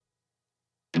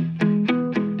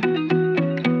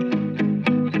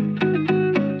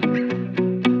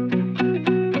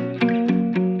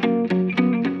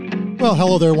Well,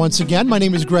 hello there once again. My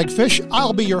name is Greg Fish.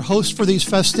 I'll be your host for these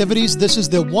festivities. This is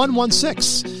the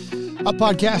 116, a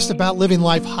podcast about living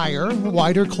life higher,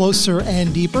 wider, closer,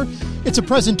 and deeper. It's a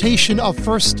presentation of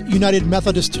First United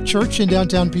Methodist Church in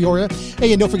downtown Peoria.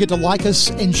 Hey, and don't forget to like us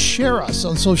and share us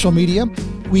on social media.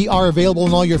 We are available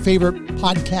on all your favorite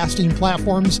podcasting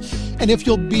platforms. And if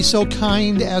you'll be so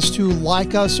kind as to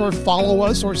like us or follow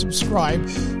us or subscribe,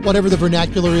 whatever the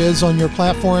vernacular is on your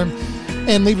platform,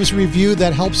 and leave us a review,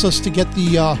 that helps us to get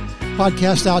the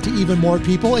podcast out to even more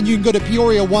people. And you can go to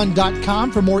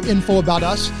peoria1.com for more info about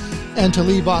us and to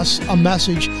leave us a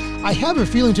message. I have a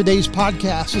feeling today's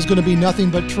podcast is going to be nothing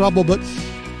but trouble, but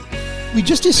we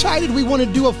just decided we want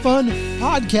to do a fun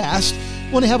podcast.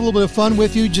 Want to have a little bit of fun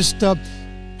with you, just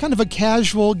kind of a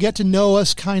casual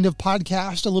get-to-know-us kind of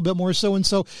podcast, a little bit more so. And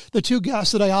so the two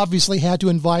guests that I obviously had to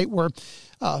invite were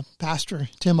Pastor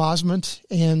Tim Osmond,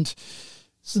 and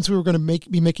since we were going to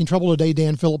be making trouble today,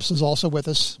 Dan Phillips is also with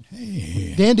us.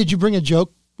 Hey. Dan, did you bring a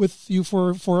joke with you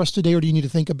for us today, or do you need to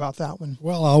think about that one?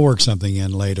 Well, I'll work something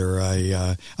in later.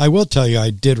 I will tell you, I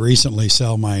did recently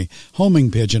sell my homing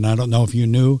pigeon. I don't know if you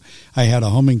knew I had a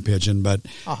homing pigeon, but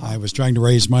I was trying to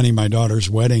raise money. My daughter's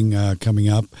wedding coming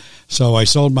up, so I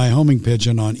sold my homing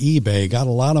pigeon on eBay, got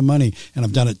a lot of money, and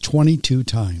I've done it 22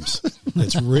 times.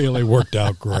 It's really worked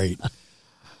out great.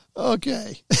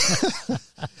 Okay.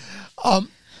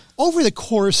 Over the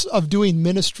course of doing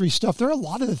ministry stuff, there are a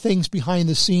lot of the things behind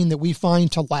the scene that we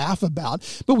find to laugh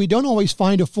about, but we don't always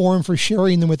find a forum for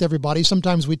sharing them with everybody.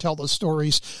 Sometimes we tell those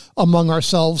stories among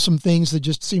ourselves, some things that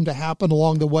just seem to happen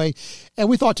along the way. And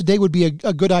we thought today would be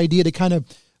a good idea to kind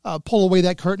of pull away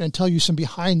that curtain and tell you some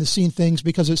behind-the-scene things,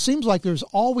 because it seems like there's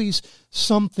always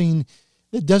something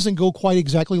that doesn't go quite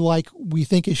exactly like we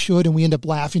think it should, and we end up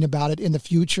laughing about it in the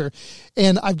future.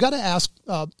 And I've got to ask,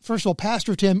 first of all,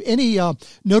 Pastor Tim, any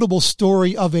notable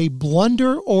story of a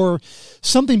blunder or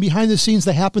something behind the scenes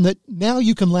that happened that now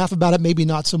you can laugh about it, maybe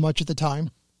not so much at the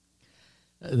time?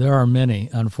 There are many,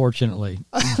 unfortunately.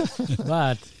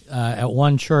 But at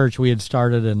one church, we had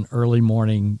started an early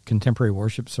morning contemporary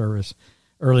worship service.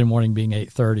 Early morning being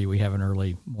 8:30, we have an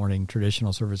early morning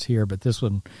traditional service here, but this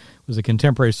one was a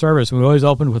contemporary service. We always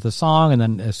opened with a song, and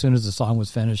then as soon as the song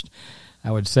was finished, I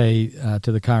would say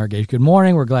to the congregation, "Good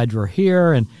morning, we're glad you're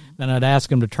here," and then I'd ask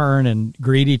them to turn and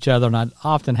greet each other, and I'd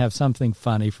often have something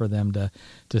funny for them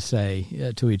to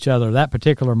say to each other. That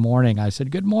particular morning, I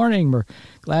said, "Good morning, we're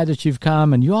glad that you've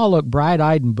come, and you all look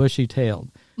bright-eyed and bushy-tailed,"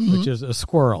 which is a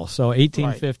squirrel. So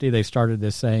 1850, They started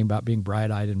this saying about being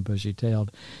bright-eyed and bushy-tailed.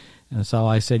 And so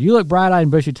I said, "You look bright-eyed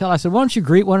and bushy-tailed." I said, "Why don't you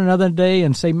greet one another today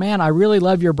and say, 'Man, I really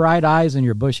love your bright eyes and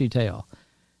your bushy tail.'"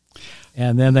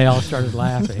 And then they all started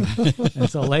laughing. And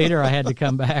so later I had to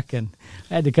come back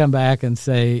and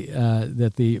say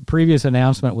that the previous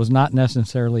announcement was not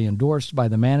necessarily endorsed by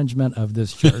the management of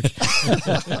this church.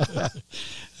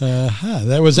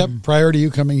 That was up prior to you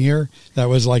coming here? That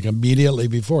was like immediately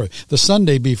before. The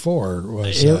Sunday before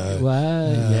was...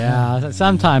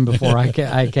 sometime before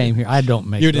I came here. I don't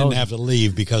make You didn't have to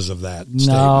leave because of that statement.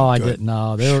 No, I didn't.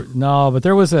 No, but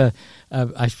there was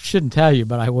I shouldn't tell you,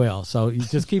 but I will. So you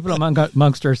just keep it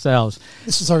amongst ourselves.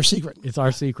 This is our secret. It's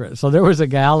our secret. So there was a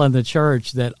gal in the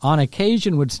church that on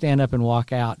occasion would stand up and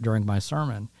walk out during my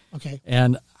sermon. Okay.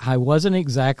 And I wasn't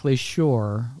exactly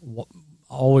sure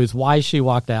always why she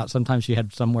walked out. Sometimes she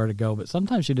had somewhere to go, but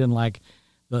sometimes she didn't like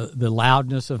the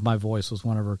loudness of my voice was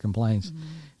one of her complaints.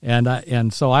 Mm-hmm.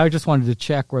 And so I just wanted to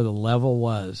check where the level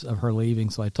was of her leaving.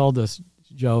 So I told this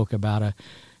joke about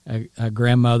a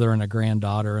grandmother and a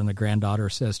granddaughter, and the granddaughter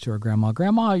says to her grandma,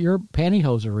 "Grandma, your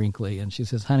pantyhose are wrinkly." And she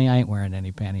says, "Honey, I ain't wearing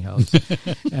any pantyhose."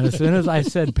 And as soon as I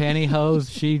said pantyhose,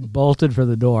 she bolted for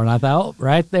the door. And I thought, "Oh,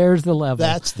 right there's the level."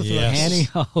 That's the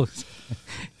pantyhose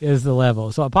is the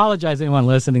level. So I apologize to anyone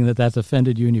listening that's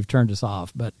offended you and you've turned us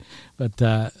off. But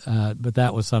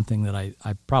that was something that I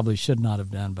probably should not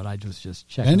have done, but I just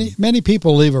checking. Many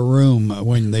people leave a room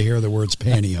when they hear the words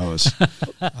pantyhose.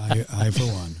 I for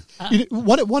one.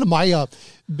 One of my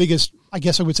biggest, I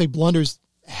guess I would say, blunders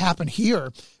happened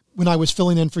here when I was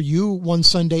filling in for you one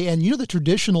Sunday. And the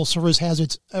traditional service has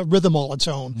its rhythm all its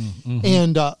own. Mm-hmm.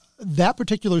 And that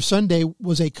particular Sunday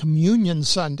was a communion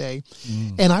Sunday.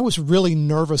 And I was really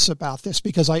nervous about this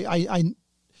because I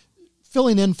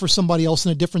filling in for somebody else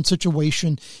in a different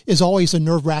situation is always a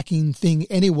nerve-wracking thing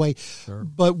anyway. Sure.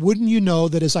 But wouldn't you know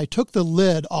that as I took the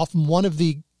lid off one of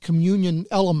the communion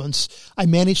elements, I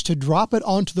managed to drop it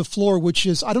onto the floor, which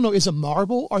is, I don't know, is it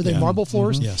marble? Are they marble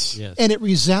floors? Mm-hmm. Yes. And it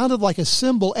resounded like a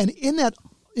cymbal. And in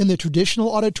the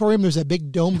traditional auditorium, there's a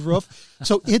big domed roof.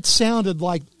 So it sounded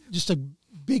like just a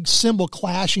big cymbal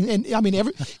clashing. And I mean,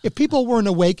 if people weren't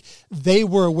awake, they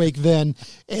were awake then.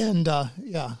 And there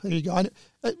you go.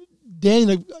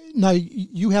 Dan, now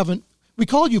you haven't, we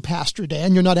called you Pastor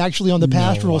Dan. You're not actually on the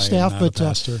pastoral staff, but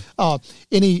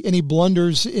any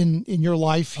blunders in your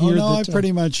life here? I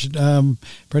pretty much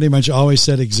always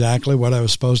said exactly what I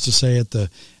was supposed to say at the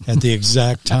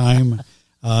exact time.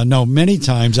 No, many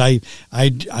times I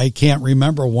can't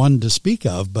remember one to speak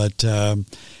of, but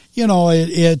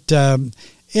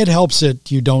it helps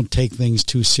that you don't take things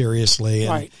too seriously. And,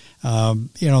 right.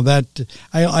 That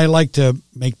I like to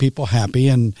make people happy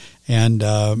and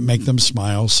make them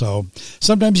smile. So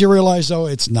sometimes you realize, though,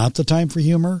 it's not the time for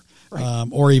humor. Right.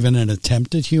 Or even an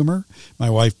attempt at humor. My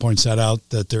wife points that out,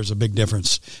 that there's a big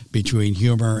difference between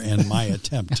humor and my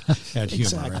attempt at humor.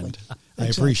 Exactly. And I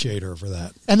appreciate her for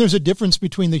that. And there's a difference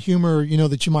between the humor,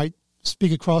 that you might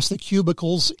speak across the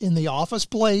cubicles in the office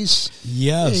place.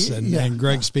 Yes, and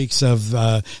Greg speaks of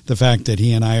the fact that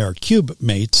he and I are cube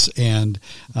mates, and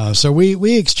so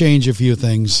we exchange a few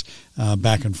things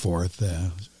back and forth.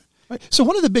 Right. So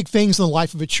one of the big things in the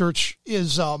life of a church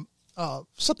is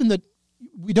something that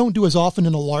we don't do as often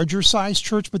in a larger size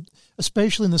church, but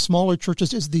especially in the smaller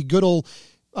churches, is the good old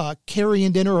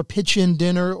carry-in dinner or pitch-in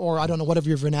dinner, or I don't know, whatever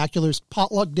your vernacular is,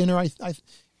 potluck dinner.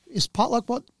 Is potluck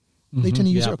what they tend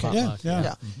to use? Okay. Yeah.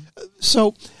 Mm-hmm.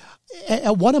 So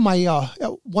at one of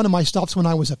my stops when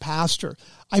I was a pastor,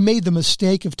 I made the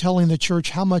mistake of telling the church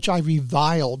how much I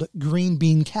reviled green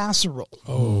bean casserole.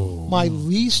 Oh, my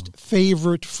least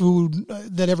favorite food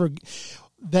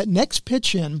that next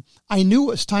pitch-in, I knew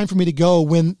it was time for me to go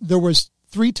when there was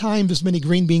 3 times as many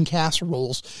green bean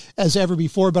casseroles as ever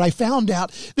before. But I found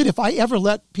out that if I ever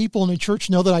let people in the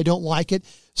church know that I don't like it,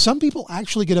 some people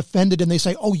actually get offended and they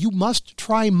say, "Oh, you must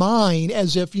try mine,"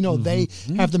 as if, they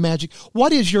have the magic.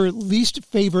 What is your least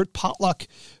favorite potluck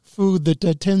food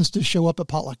that tends to show up at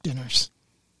potluck dinners?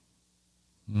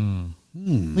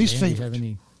 Least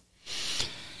favorite.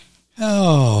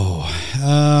 Well,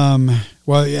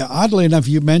 yeah, oddly enough,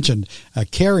 you mentioned a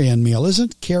carry-in meal.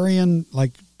 Isn't carry-in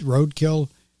like roadkill?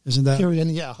 Isn't that? Carry-in,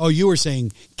 yeah. Oh, you were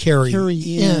saying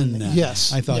carry-in.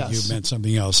 Yes. I thought you meant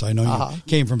something else. I know you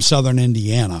came from southern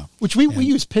Indiana. Which we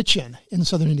use pitch-in in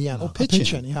southern Indiana. Oh,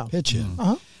 pitch-in. Yeah. Pitch-in.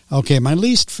 Okay, my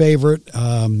least favorite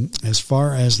as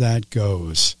far as that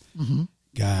goes.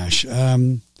 Gosh.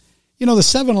 The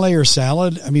 7-layer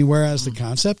salad, whereas the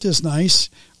concept is nice,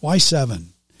 why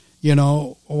 7?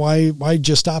 Why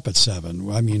just stop at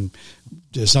 7?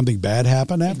 Does something bad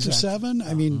happen after 7?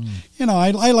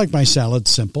 I like my salad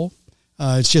simple.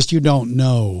 It's just you don't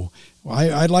know.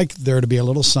 I'd like there to be a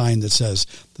little sign that says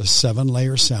the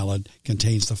 7-layer salad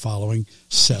contains the following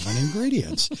 7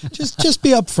 ingredients. Just be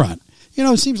upfront.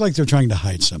 It seems like they're trying to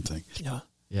hide something.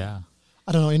 Yeah.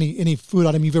 I don't know any food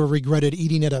item you've ever regretted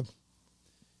eating at a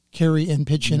carry-in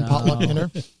pitch-in potluck dinner.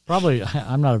 Probably,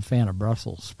 I'm not a fan of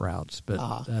Brussels sprouts,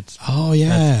 but that's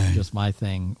just my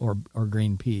thing. Or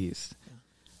green peas.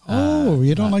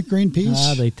 You don't like green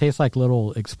peas? They taste like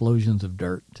little explosions of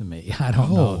dirt to me. I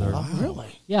don't know.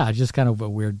 Really? Yeah, just kind of a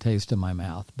weird taste in my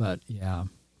mouth. But yeah.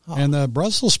 And the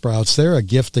Brussels sprouts, they're a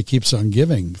gift that keeps on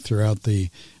giving throughout the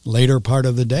later part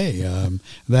of the day.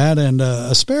 That and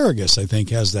asparagus, I think,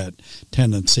 has that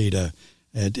tendency to.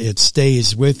 It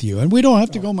stays with you, and we don't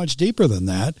have to go much deeper than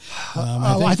that.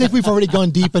 I think we've already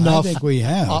gone deep enough. I think we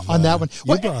have on that one.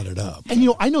 You brought it up, and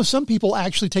I know some people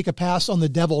actually take a pass on the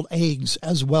deviled eggs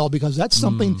as well, because that's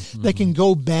something that can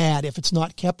go bad if it's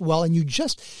not kept well, and you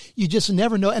just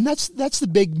never know. And that's the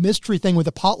big mystery thing with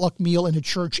a potluck meal in a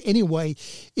church anyway,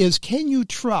 is can you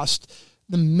trust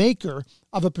the maker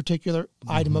of a particular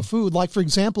item of food? Like, for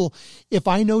example, if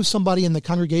I know somebody in the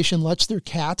congregation lets their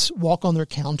cats walk on their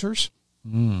counters,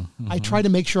 I try to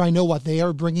make sure I know what they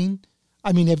are bringing.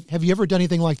 Have you ever done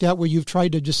anything like that where you've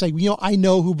tried to just say, I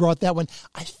know who brought that one.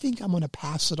 I think I'm going to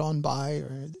pass it on by.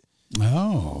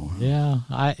 Oh. Yeah.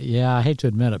 I hate to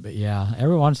admit it, but yeah,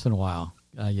 every once in a while,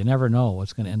 you never know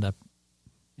what's going to end up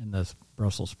in this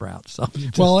Brussels sprouts.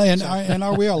 So and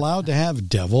are we allowed to have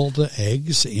deviled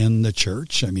eggs in the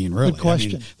church? Really? Good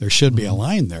question. There should be a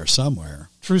line there somewhere.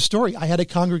 True story. I had a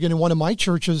congregant in one of my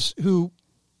churches who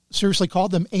seriously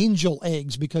called them angel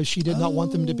eggs because she did not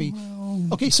want them to be.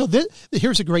 Okay, so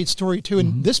here's a great story, too.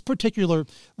 And this particular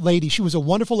lady, she was a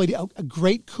wonderful lady, a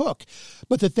great cook.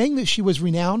 But the thing that she was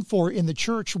renowned for in the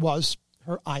church was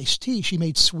her iced tea. She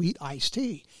made sweet iced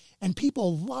tea, and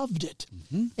people loved it.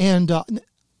 And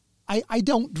I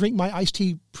don't drink my iced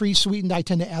tea pre-sweetened. I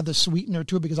tend to add the sweetener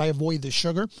to it because I avoid the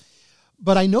sugar.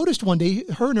 But I noticed one day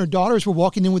her and her daughters were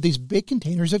walking in with these big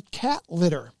containers of cat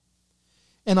litter.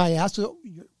 And I asked her,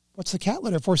 "What's the cat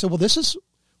litter for?" I said, "Well, this is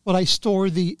what I store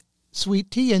the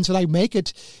sweet tea in. So I make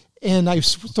it, and I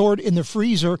store it in the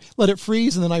freezer, let it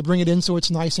freeze, and then I bring it in so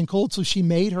it's nice and cold. So she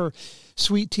made her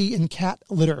sweet tea in cat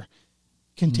litter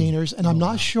containers, and I'm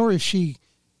not sure if she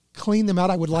cleaned them out.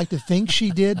 I would like to think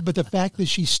she did, but the fact that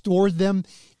she stored them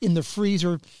in the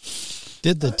freezer.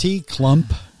 Did the tea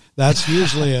clump? That's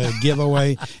usually a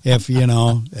giveaway if,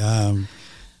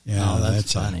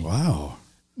 that's funny. Wow.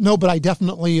 No, but I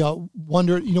definitely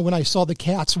wondered, when I saw the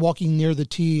cats walking near the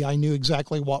tea, I knew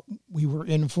exactly what we were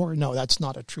in for. No, that's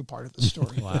not a true part of the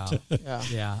story. Wow.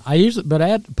 Yeah. But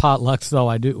at potlucks,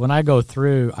 though, when I go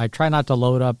through, I try not to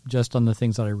load up just on the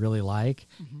things that I really like,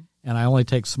 and I only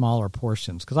take smaller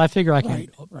portions because I figure I can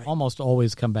almost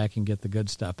always come back and get the good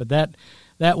stuff. But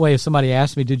that way, if somebody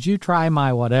asks me, did you try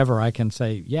my whatever, I can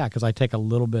say, yeah, because I take a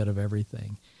little bit of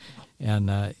everything and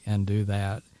do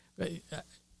that.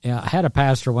 Yeah, I had a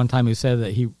pastor one time who said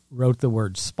that he wrote the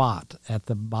word spot at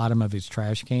the bottom of his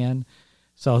trash can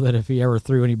so that if he ever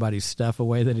threw anybody's stuff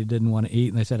away that he didn't want to eat,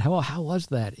 and they said, how was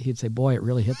that? He'd say, boy, it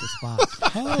really hit the spot.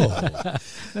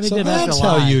 So that's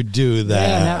how you do that.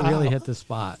 Yeah, and that really hit the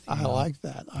spot. I like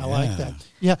that. I like that.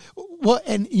 Yeah. Well,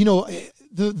 and,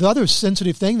 the other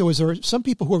sensitive thing, though, is there are some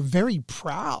people who are very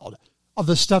proud of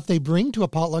the stuff they bring to a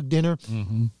potluck dinner,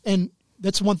 and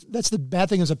that's the bad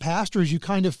thing as a pastor is you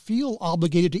kind of feel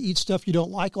obligated to eat stuff you don't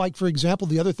like. Like, for example,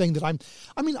 the other thing that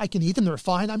I can eat them, they're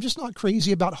fine. I'm just not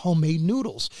crazy about homemade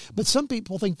noodles. But some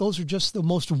people think those are just the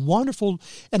most wonderful.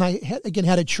 And I,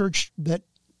 had a church that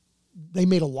they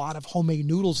made a lot of homemade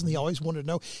noodles, and they always wanted to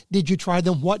know, did you try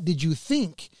them? What did you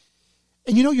think?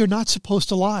 And you're not supposed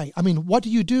to lie. I mean, what do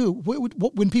you do?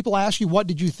 When people ask you, what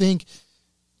did you think?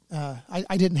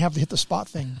 I didn't have the hit the spot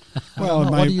thing. Well,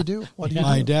 what do you do?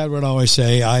 My dad would always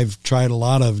say, I've tried a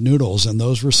lot of noodles, and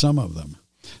those were some of them.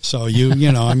 So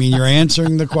you're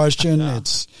answering the question. Yeah.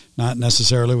 It's not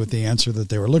necessarily with the answer that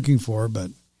they were looking for,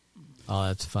 but. Oh,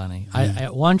 that's funny. Yeah.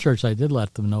 At one church, I did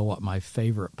let them know what my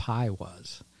favorite pie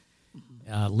was.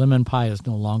 Lemon pie is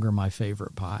no longer my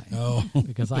favorite pie. Oh.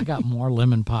 Because I got more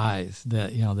lemon pies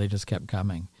that, they just kept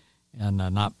coming. And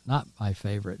not my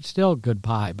favorite. Still good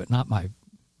pie, but not my.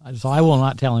 So I will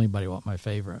not tell anybody what my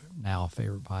favorite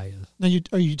pie is. Now,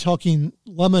 are you talking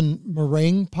lemon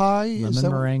meringue pie?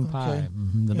 Lemon meringue pie. Okay.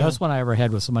 Mm-hmm. The best one I ever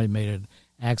had was somebody made an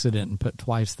accident and put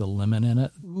twice the lemon in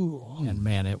it. Ooh. And,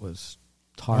 man, it was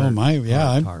tart. Oh, my,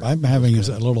 yeah. I'm having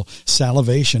a little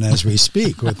salivation as we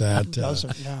speak with that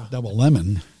double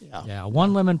lemon. Yeah,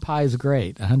 one lemon pie is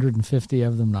great. 150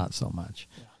 of them, not so much.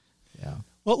 Yeah.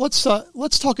 Well,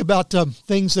 let's talk about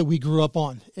things that we grew up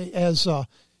on as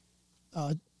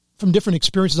from different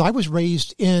experiences. I was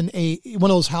raised in one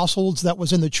of those households that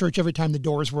was in the church every time the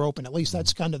doors were open. At least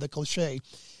that's kind of the cliche.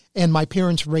 And my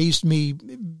parents raised me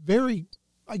very,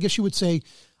 I guess you would say,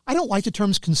 I don't like the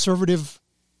terms conservative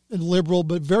and liberal,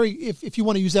 but very, if you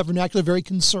want to use that vernacular, very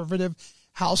conservative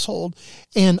household.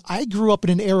 And I grew up in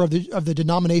an era of the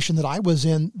denomination that I was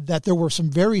in, that there were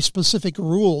some very specific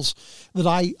rules that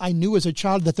I knew as a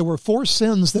child, that there were 4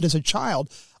 sins that as a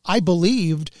child I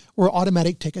believed were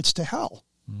automatic tickets to hell.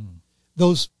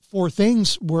 Those 4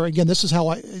 things were, again, this is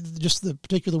how just the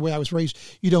particular way I was raised.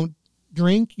 You don't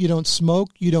drink, you don't smoke,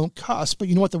 you don't cuss. But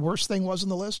you know what the worst thing was on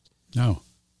the list? No.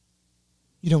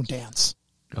 You don't dance.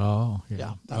 Oh,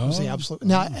 yeah. That was the absolute.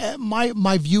 Now,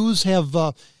 my views have,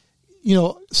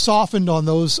 softened on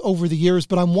those over the years.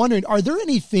 But I'm wondering, are there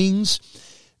any things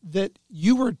that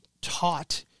you were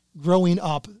taught growing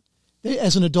up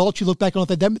as an adult? You look back on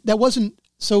it, that wasn't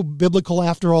so biblical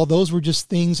after all. Those were just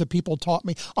things that people taught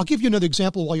me. I'll give you another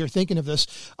example while you're thinking of this.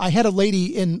 I had a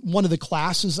lady in one of the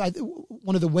classes,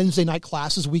 one of the Wednesday night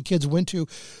classes we kids went to,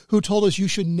 who told us you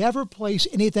should never place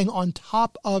anything on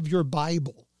top of your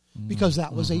Bible, because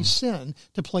that was a sin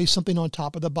to place something on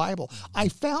top of the Bible. I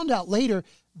found out later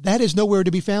that is nowhere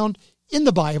to be found in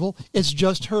the Bible. It's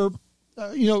just her,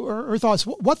 her thoughts.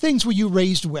 What things were you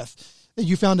raised with that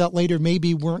you found out later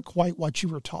maybe weren't quite what you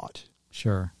were taught?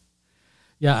 Sure.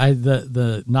 Yeah,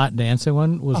 the not dancing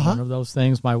one was one of those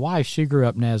things. My wife, she grew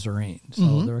up Nazarene,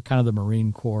 so they were kind of the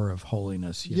Marine Corps of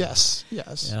holiness. Yes.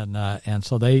 And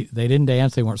so they didn't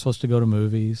dance. They weren't supposed to go to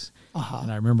movies.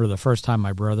 And I remember the first time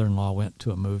my brother-in-law went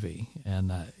to a movie,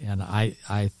 and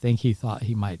I think he thought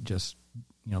he might just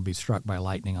be struck by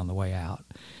lightning on the way out.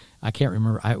 I can't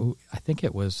remember. I think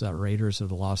it was Raiders of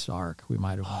the Lost Ark. We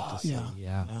might have went to see.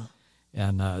 Yeah.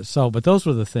 And but those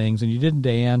were the things, and you didn't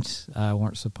dance,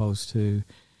 weren't supposed to,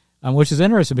 which is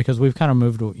interesting because we've kind of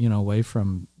moved, away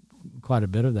from quite a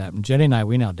bit of that. And Jenny and I,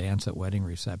 we now dance at wedding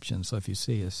receptions. So if you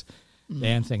see us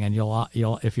dancing, and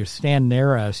you'll if you stand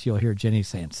near us, you'll hear Jenny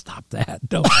saying, "Stop that!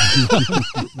 Don't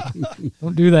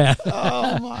don't do that."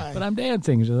 Oh my! But I'm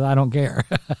dancing, so I don't care.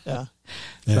 Yeah.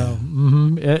 So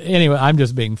anyway, I'm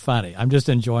just being funny. I'm just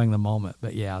enjoying the moment.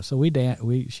 But yeah, so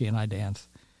she and I dance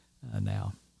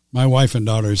now. My wife and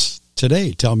daughters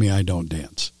today tell me I don't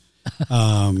dance.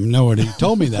 Nobody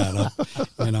told me that,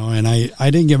 and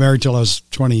I didn't get married till I was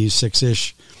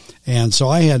 26-ish. And so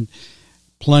I had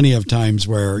plenty of times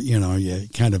where, you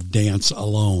kind of dance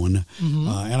alone.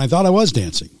 And I thought I was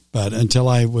dancing, but until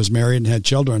I was married and had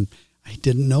children, I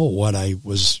didn't know what I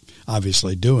was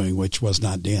obviously doing, which was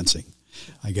not dancing.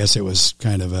 I guess it was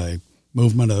kind of a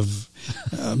movement of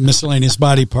miscellaneous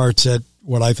body parts at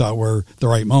what I thought were the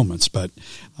right moments. But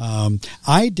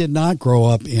I did not grow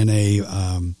up in a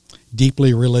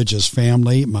deeply religious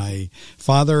family. My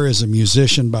father is a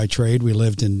musician by trade. We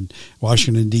lived in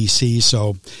Washington, D.C.,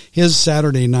 so his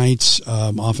Saturday nights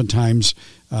oftentimes,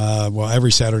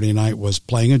 every Saturday night was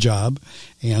playing a job,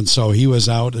 and so he was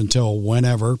out until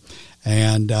whenever.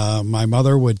 And my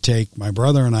mother would take my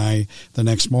brother and I the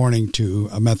next morning to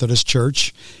a Methodist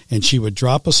church, and she would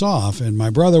drop us off. And my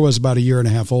brother was about a year and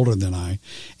a half older than I,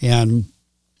 and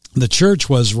the church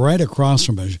was right across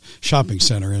from a shopping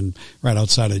center right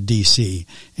outside of D.C.,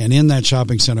 and in that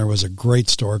shopping center was a great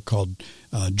store called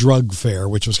Drug Fair,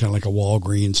 which was kind of like a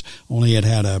Walgreens, only it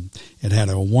had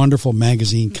a wonderful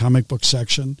magazine comic book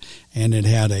section, and it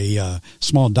had a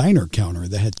small diner counter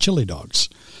that had chili dogs.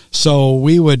 So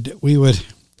we would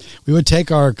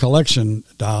take our collection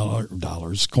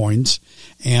coins,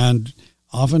 and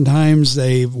oftentimes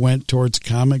they went towards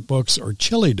comic books or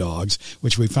chili dogs,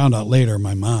 which we found out later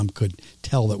my mom could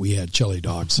tell that we had chili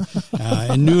dogs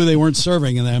and knew they weren't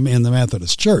serving them in the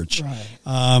Methodist church.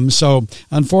 Right. So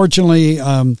unfortunately,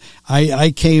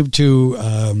 I came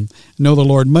to know the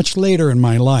Lord much later in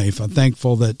my life. I'm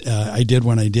thankful that I did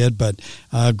when I did, but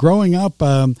growing up,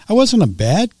 I wasn't a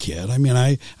bad kid. I mean,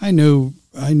 I knew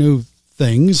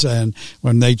things, and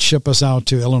when they'd ship us out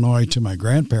to Illinois to my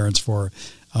grandparents for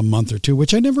a month or two,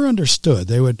 which I never understood.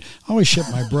 They would always ship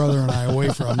my brother and I away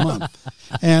for a month.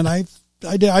 And I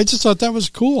just thought that was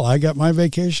cool. I got my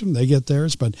vacation, they get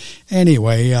theirs. But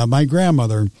anyway, my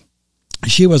grandmother,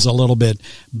 she was a little bit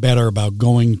better about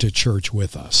going to church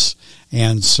with us.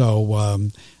 And so,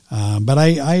 but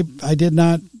I did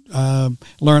not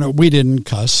learn it. We didn't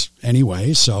cuss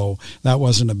anyway, so that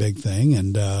wasn't a big thing.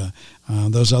 And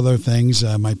those other things,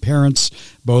 my parents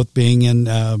both being in,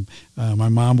 my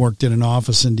mom worked in an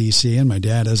office in D.C. and my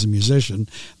dad as a musician.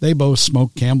 They both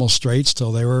smoked Camel Straights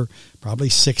till they were probably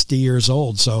 60 years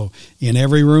old. So in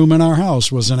every room in our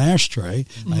house was an ashtray.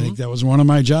 I think that was one of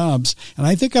my jobs. And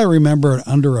I think I remember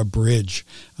under a bridge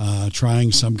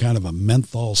trying some kind of a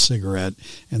menthol cigarette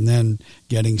and then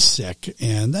getting sick.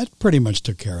 And that pretty much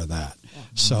took care of that.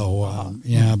 So,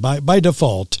 by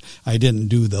default, I didn't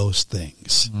do those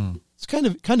things. It's kind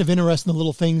of interesting, the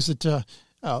little things that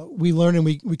we learn and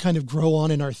we kind of grow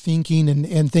on in our thinking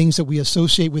and things that we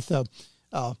associate with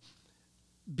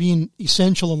being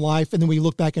essential in life. And then we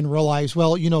look back and realize,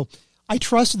 well, I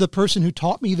trusted the person who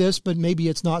taught me this, but maybe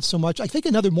it's not so much. I think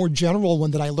another more general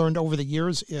one that I learned over the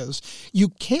years is you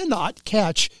cannot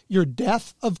catch your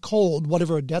death of cold,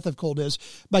 whatever a death of cold is,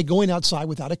 by going outside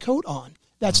without a coat on.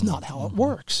 That's not how it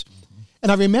works.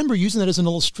 And I remember using that as an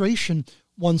illustration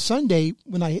one Sunday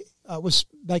when I was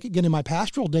back again in my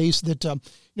pastoral days that,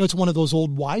 it's one of those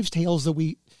old wives' tales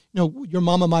that your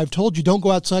mama might have told you, don't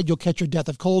go outside, you'll catch your death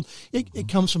of cold. It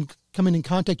comes from coming in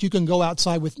contact. You can go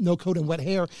outside with no coat and wet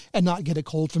hair and not get a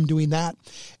cold from doing that.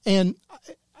 And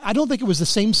I don't think it was the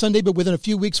same Sunday, but within a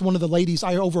few weeks, one of the ladies,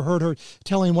 I overheard her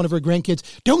telling one of her grandkids,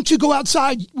 don't you go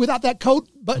outside without that coat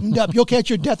buttoned up. You'll catch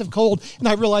your death of cold. And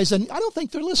I realized that I don't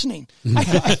think they're listening.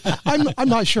 I'm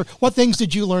not sure. What things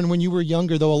did you learn when you were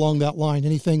younger, though, along that line?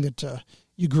 Anything that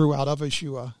you grew out of as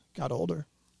you got older?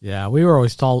 Yeah, we were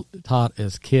always taught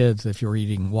as kids, if you're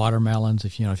eating watermelons,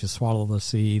 if you swallow the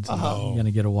seeds, you're going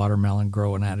to get a watermelon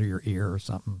growing out of your ear or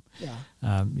something. Yeah.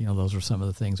 Those are some of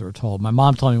the things we were told. My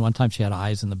mom told me one time she had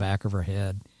eyes in the back of her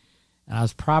head, and I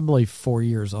was probably 4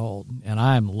 years old, and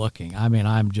I'm looking. I mean,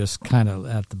 I'm just kind of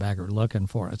at the back of her looking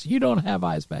for it. I said, you don't have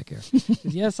eyes back here. She said,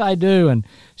 yes, I do. And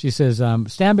she says,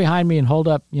 stand behind me and hold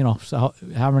up, so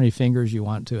how many fingers you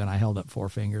want to. And I held up 4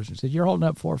 fingers. And she said, you're holding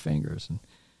up 4 fingers. And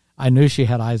I knew she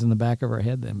had eyes in the back of her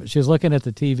head then, but she was looking at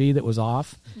the TV that was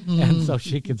off, and so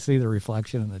she could see the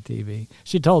reflection in the TV.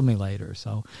 She told me later,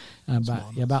 so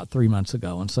about 3 months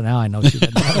ago, and so now I know she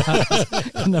had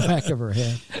eyes in the back of her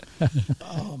head.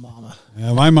 Oh, Mama.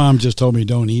 My mom just told me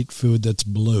don't eat food that's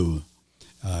blue,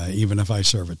 even if I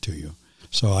serve it to you.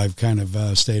 So I've kind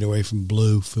of stayed away from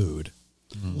blue food.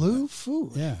 Blue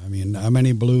food. Yeah, I mean, how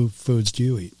many blue foods do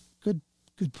you eat?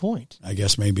 Good point. I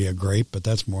guess maybe a grape, but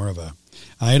that's more of a.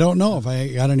 I don't know if I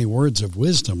got any words of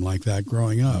wisdom like that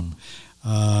growing up.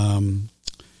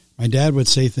 My dad would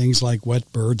say things like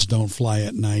 "wet birds don't fly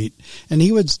at night," and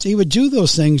he would do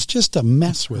those things just to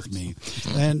mess with me.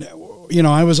 And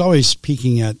I was always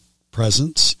peeking at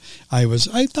presents. I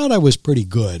thought I was pretty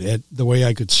good at the way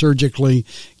I could surgically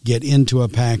get into a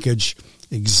package,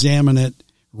 examine it,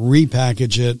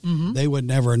 repackage it. Mm-hmm. They would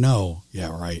never know.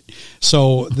 Yeah, right.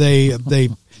 So they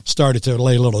started to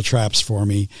lay little traps for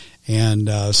me, and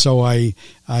so I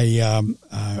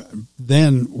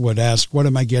then would ask, "What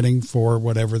am I getting for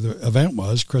whatever the event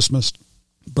was, Christmas,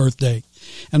 birthday?"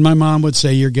 And my mom would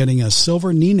say, "You're getting a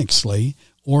silver Nenixley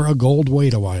or a gold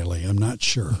Wait-A-Wiley. I'm not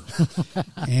sure."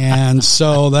 And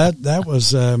so that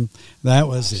was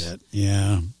it.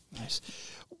 Yeah. Nice.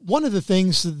 One of the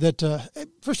things that,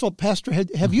 first of all, Pastor,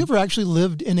 have you ever actually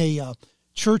lived in a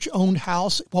church-owned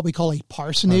house, what we call a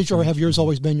parsonage, or have yours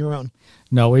always been your own?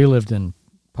 No, we lived in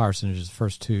parsonages. The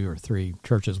first 2 or 3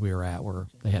 churches we were at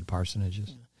they had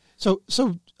parsonages. So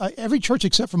every church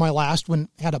except for my last one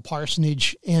had a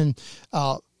parsonage, and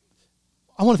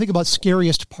I want to think about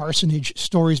scariest parsonage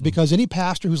stories, because any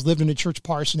pastor who's lived in a church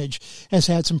parsonage has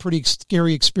had some pretty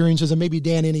scary experiences. And maybe,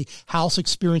 Dan, any house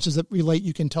experiences that relate,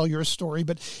 you can tell your story.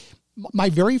 But my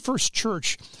very first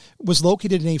church was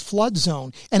located in a flood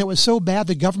zone, and it was so bad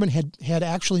the government had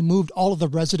actually moved all of the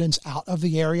residents out of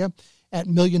the area at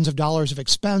millions of dollars of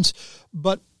expense.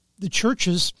 But the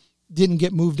churches didn't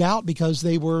get moved out because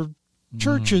they were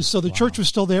churches, so the church was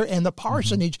still there, and the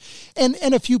parsonage, and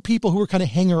a few people who were kind of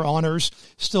hanger-oners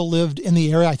still lived in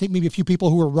the area. I think maybe a few people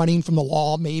who were running from the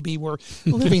law maybe were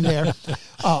living there.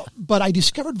 But I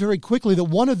discovered very quickly that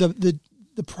one of the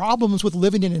problems with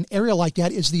living in an area like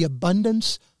that is the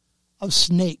abundance of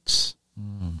snakes.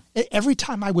 Every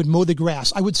time I would mow the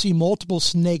grass, I would see multiple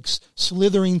snakes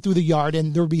slithering through the yard,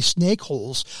 and there would be snake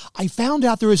holes. I found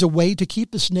out there is a way to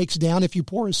keep the snakes down if you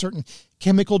pour a certain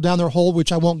chemical down their hole,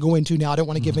 which I won't go into now. I don't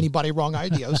want to give anybody wrong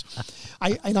ideas.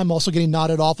 I'm also getting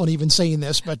nodded off on even saying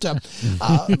this, but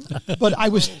I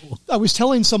was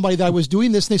telling somebody that I was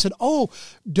doing this, and they said, "Oh,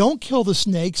 don't kill the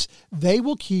snakes. They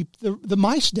will keep the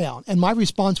mice down." And my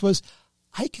response was,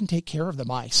 "I can take care of the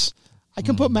mice. I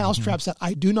can put mouse traps out.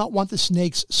 I do not want the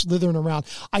snakes slithering around."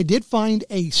 I did find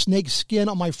a snake skin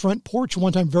on my front porch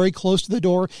one time, very close to the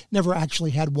door. Never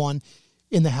actually had one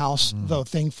in the house, though,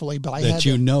 thankfully. But I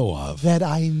had know of. That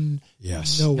I know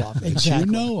of. Exactly. That you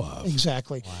know of.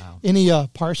 Exactly. Wow. Any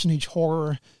parsonage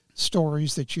horror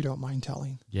stories that you don't mind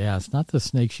telling? Yeah, it's not the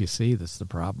snakes you see that's the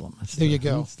problem. You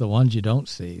go. It's the ones you don't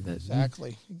see.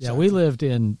 Exactly. Yeah, we lived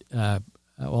in...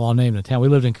 I'll name the town. We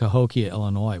lived in Cahokia,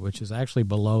 Illinois, which is actually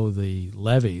below the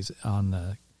levees on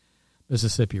the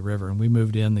Mississippi River. And we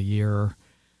moved in the year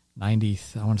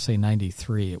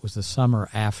 93. It was the summer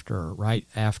right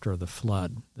after the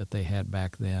flood that they had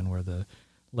back then, where the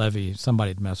levee,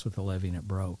 somebody had messed with the levee and it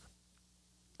broke.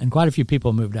 And quite a few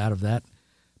people moved out of that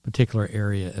particular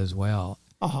area as well.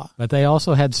 Uh-huh. But they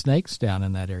also had snakes down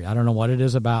in that area. I don't know what it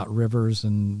is about rivers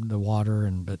and the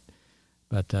water,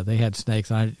 but they had snakes.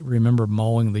 And I remember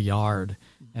mowing the yard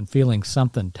and feeling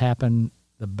something tapping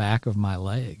the back of my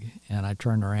leg. And I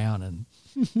turned around, and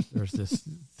there's this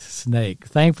snake.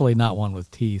 Thankfully, not one with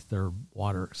teeth or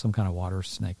some kind of water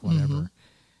snake, whatever.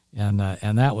 Mm-hmm.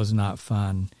 And that was not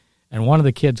fun. And one of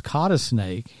the kids caught a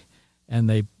snake, and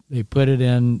they put it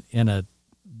in a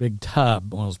big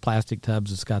tub, one of those plastic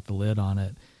tubs that's got the lid on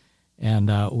it. And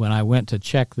when I went to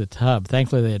check the tub,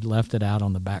 thankfully they had left it out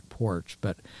on the back porch,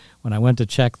 but when I went to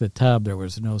check the tub, there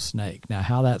was no snake. Now,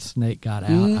 how that snake got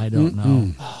out, I don't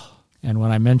know. And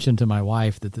when I mentioned to my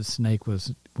wife that the snake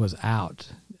was out,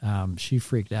 she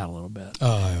freaked out a little bit.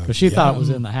 Because she thought it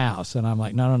was in the house. And I'm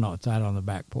like, no, it's out on the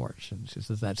back porch. And she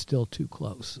says, that's still too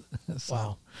close.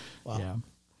 So, wow. Yeah.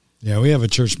 Yeah, we have a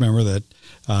church member that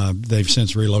they've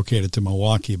since relocated to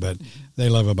Milwaukee, but they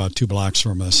live about 2 blocks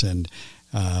from us. And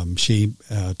she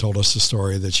told us the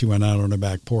story that she went out on her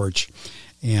back porch,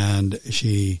 and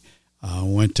she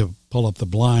went to pull up the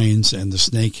blinds, and the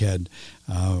snake had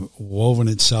woven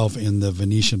itself in the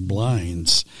Venetian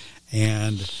blinds.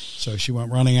 And so she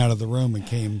went running out of the room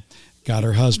and got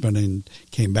her husband and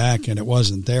came back, and it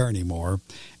wasn't there anymore.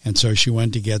 And so she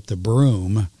went to get the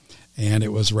broom, and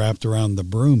it was wrapped around the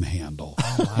broom handle.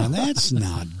 And that's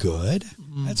not good.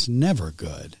 That's never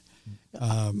good.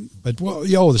 But the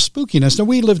spookiness. Now,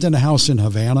 we lived in a house in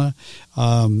Havana,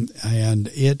 and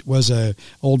it was a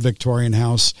old Victorian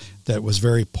house that was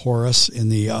very porous in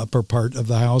the upper part of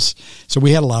the house. So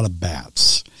we had a lot of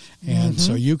bats, and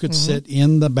so you could sit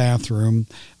in the bathroom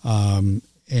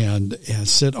and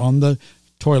sit on the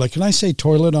toilet. Can I say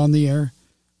toilet on the air?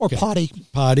 Or Okay. potty.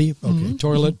 Potty. Okay.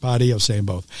 Toilet, potty. I was saying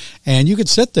both. And you could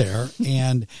sit there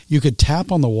and you could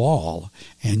tap on the wall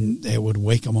and it would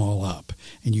wake them all up.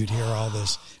 And you'd hear all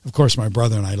this. Of course, my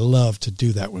brother and I loved to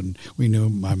do that when we knew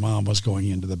my mom was going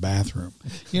into the bathroom.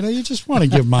 You just want to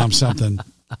give mom something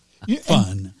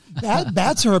fun.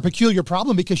 Bats are a peculiar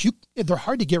problem because they're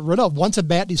hard to get rid of. Once a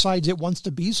bat decides it wants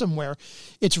to be somewhere,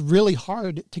 it's really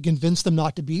hard to convince them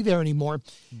not to be there anymore.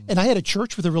 And I had a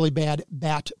church with a really bad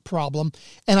bat problem,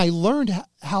 and I learned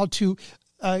how to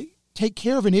take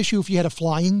care of an issue if you had a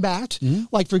flying bat.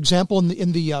 Like, for example,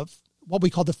 in the what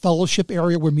we call the fellowship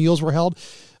area where meals were held.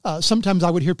 Sometimes I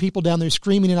would hear people down there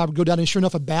screaming, and I would go down, and sure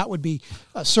enough, a bat would be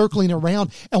circling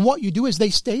around. And what you do is they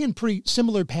stay in pretty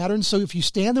similar patterns. So if you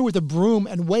stand there with a broom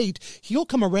and wait, he'll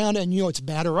come around and, it's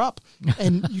batter up.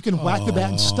 And you can whack the bat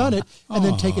and stun it and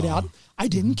then take it out. I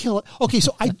didn't kill it. Okay,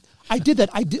 so I did that.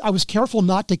 I was careful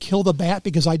not to kill the bat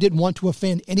because I didn't want to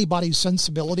offend anybody's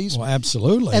sensibilities. Well,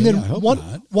 absolutely. And then I hope one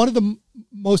not. of the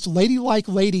most ladylike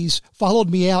ladies followed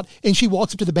me out, and she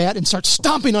walks up to the bat and starts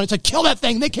stomping on it. Said, "Kill that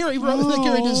thing! They carry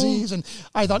disease." And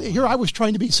I thought, here I was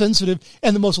trying to be sensitive,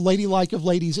 and the most ladylike of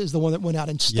ladies is the one that went out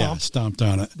and stomped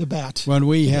on it. The bat. When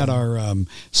we had our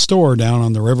store down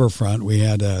on the riverfront, we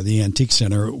had the antique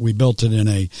center. We built it in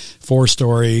a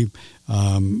 4-story.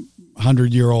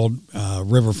 100-year-old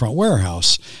riverfront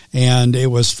warehouse, and it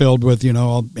was filled with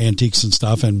all antiques and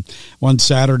stuff. And one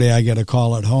Saturday I get a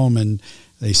call at home, and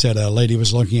they said a lady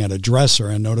was looking at a dresser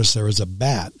and noticed there was a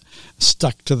bat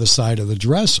stuck to the side of the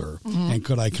dresser, and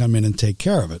could I come in and take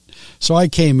care of it? So I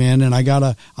came in and I got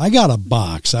a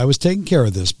box. I was taking care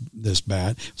of this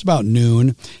bat. It was about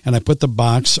noon, and I put the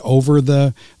box over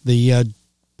the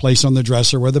place on the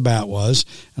dresser where the bat was,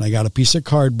 and I got a piece of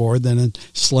cardboard, then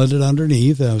slid it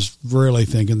underneath. I was really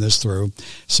thinking this through.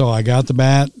 So I got the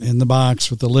bat in the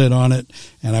box with the lid on it,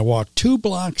 and I walked 2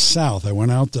 blocks south. I went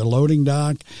out the loading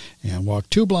dock and walked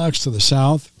 2 blocks to the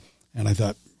south, and I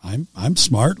thought, I'm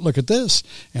smart. Look at this.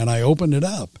 And I opened it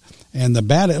up. And the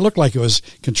bat, it looked like it was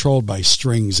controlled by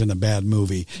strings in a bad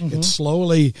movie. It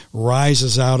slowly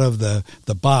rises out of the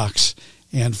box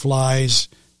and flies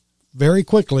very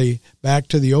quickly back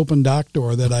to the open dock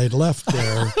door that I had left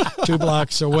there 2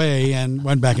 blocks away, and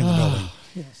went back in the building.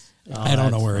 Yes. I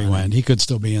don't know where he went. He could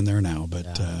still be in there now,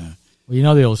 but Well, you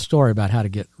know the old story about how to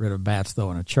get rid of bats,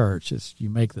 though, in a church is you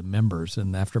make them members,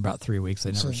 and after about 3 weeks,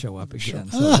 they never show up again.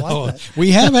 So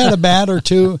we have had a bat or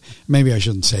two. Maybe I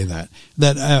shouldn't say that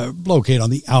locate on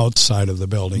the outside of the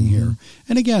building here.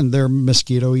 And again, they're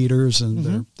mosquito eaters,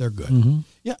 and they're good.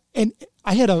 Yeah, and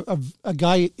I had a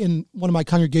guy in one of my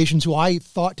congregations who I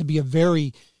thought to be a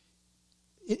very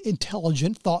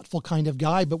intelligent, thoughtful kind of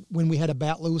guy, but when we had a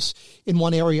bat loose in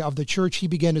one area of the church, he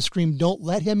began to scream, "Don't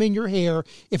let him in your hair.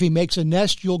 If he makes a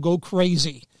nest, you'll go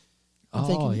crazy." I've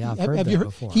heard that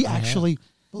before. He actually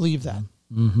believed that.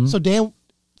 So Dan,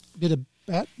 did a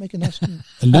bat make a nest?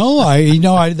 No,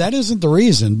 that isn't the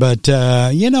reason, but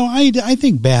I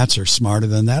think bats are smarter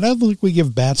than that. I don't think we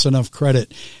give bats enough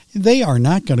credit. They are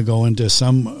not going to go into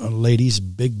some lady's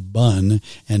big bun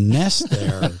and nest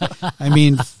there. I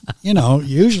mean,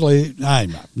 usually I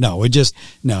never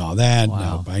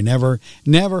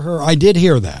heard. I did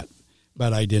hear that,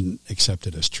 but I didn't accept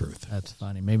it as truth. That's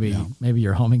funny. Maybe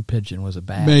your homing pigeon was a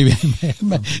bat. Maybe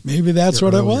that's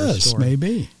what it was. Story.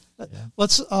 Maybe. Yeah.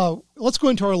 Let's go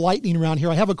into our lightning round here.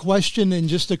 I have a question and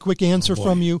just a quick answer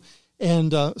from you.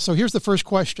 And so here's the first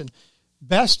question.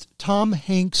 Best Tom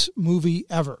Hanks movie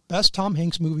ever. Best Tom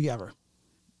Hanks movie ever.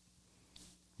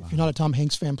 If you're not a Tom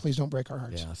Hanks fan, please don't break our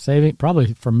hearts. Yeah, Saving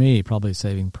Private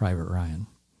Ryan.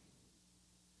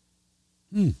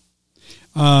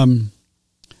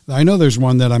 I know there's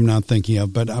one that I'm not thinking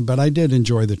of, but I did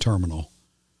enjoy The Terminal.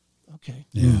 Okay.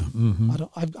 Yeah.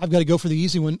 I've got to go for the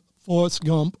easy one. Forrest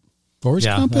Gump. Forrest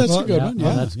Gump, that's a good one.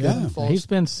 Yeah, that's good. Yeah. He's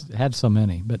had so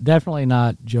many, but definitely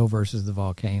not Joe versus the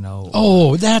Volcano.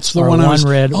 Oh, that's the one I was...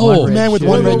 Man with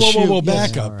one red shoe. Whoa,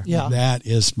 back up. Yeah. That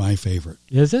is my favorite.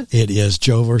 Is it? It is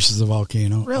Joe versus the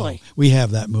Volcano. Really? Oh, we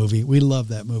have that movie. We love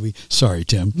that movie. Sorry,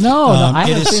 Tim. No,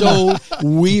 it is so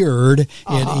weird.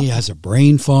 He has a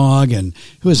brain fog, and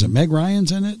who is it? Meg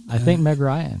Ryan's in it? I think Meg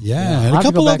Ryan. Yeah, and a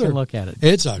couple other. other. And look at it.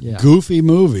 It's a goofy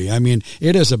movie. I mean,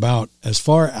 it is about as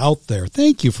far out there.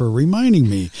 Thank you for reminding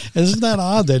me. Isn't that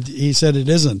odd that he said it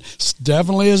isn't? It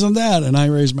definitely isn't that. And I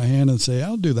raise my hand and say,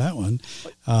 I'll do that one.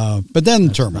 But then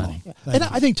that's Terminal. And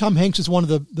I think Tom Hanks is one of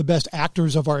the best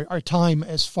actors of our time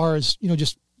as far as,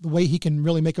 just the way he can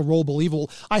really make a role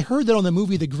believable. I heard that on the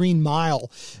movie The Green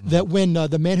Mile, that when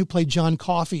the man who played John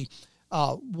Coffey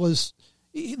was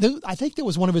I think that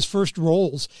was one of his first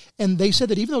roles. And they said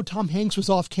that even though Tom Hanks was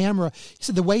off camera, he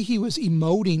said the way he was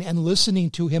emoting and listening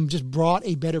to him just brought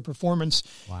a better performance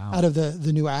out of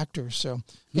the new actors. So,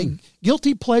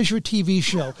 guilty pleasure TV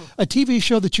show, a TV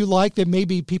show that you like that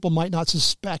maybe people might not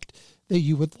suspect that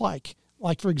you would like.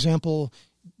 Like, for example,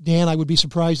 Dan, I would be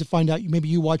surprised to find out maybe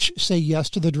you watch Say Yes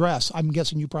to the Dress. I'm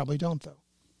guessing you probably don't, though.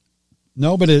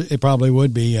 No, but it probably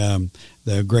would be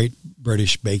the Great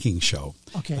British Baking Show.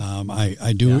 Okay.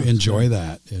 I do enjoy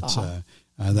that. It's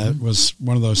that was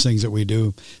one of those things that we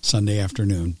do Sunday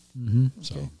afternoon. Mm-hmm.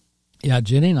 So, okay. Yeah,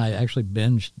 Jenny and I actually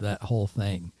binged that whole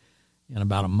thing in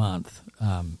about a month.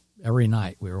 Every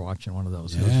night we were watching one of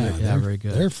those. Yeah, very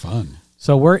good. They're fun.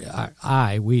 So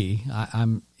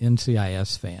I'm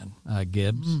NCIS fan,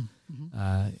 Gibbs,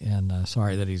 and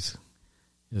sorry that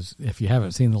if you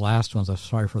haven't seen the last ones, I'm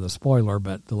sorry for the spoiler,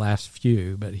 but the last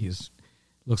few, but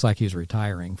looks like he's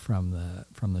retiring from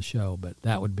the show, but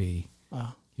that would be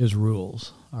his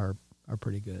rules are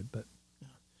pretty good. But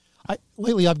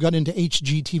lately I've gotten into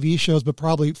HGTV shows, but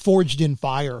probably Forged in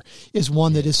Fire is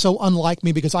one that is so unlike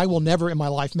me because I will never in my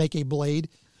life make a blade,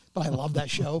 but I love that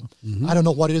show. I don't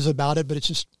know what it is about it, but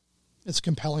it's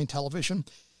compelling television.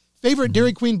 Favorite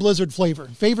Dairy Queen Blizzard flavor?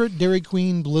 Favorite Dairy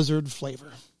Queen Blizzard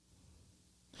flavor?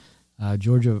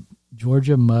 Georgia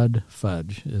Mud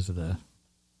Fudge is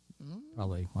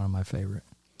probably one of my favorite.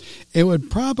 It would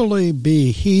probably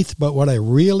be Heath, but what I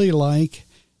really like,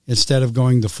 instead of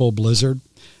going the full Blizzard,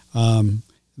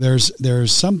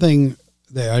 there's something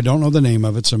that I don't know the name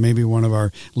of it, so maybe one of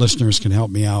our listeners can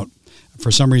help me out. For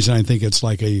some reason, I think it's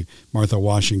like a Martha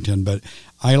Washington, but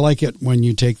I like it when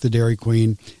you take the Dairy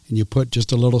Queen and you put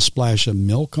just a little splash of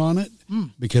milk on it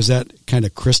because that kind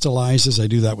of crystallizes. I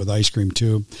do that with ice cream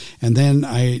too. And then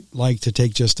I like to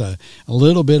take just a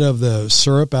little bit of the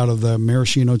syrup out of the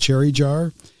maraschino cherry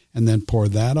jar and then pour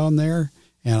that on there.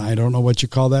 And I don't know what you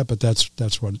call that, but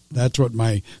that's what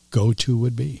my go-to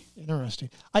would be. Interesting.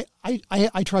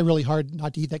 I try really hard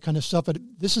not to eat that kind of stuff, but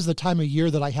this is the time of year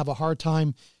that I have a hard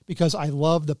time because I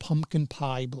love the pumpkin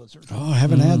pie Blizzard. Oh, I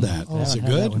haven't had that. Is it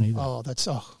good?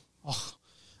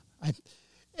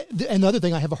 Another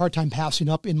thing I have a hard time passing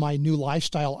up in my new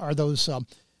lifestyle are those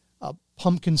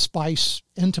pumpkin spice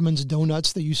Entenmann's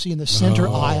donuts that you see in the center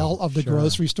aisle of the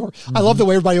grocery store. I love the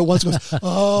way everybody at once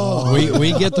goes,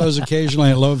 We get those occasionally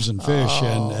at Loaves and Fish,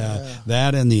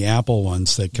 that and the apple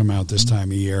ones that come out this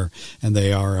time of year, and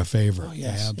they are a favorite. Oh,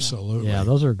 yes, absolutely. Yeah,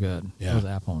 those are good. Yeah. Those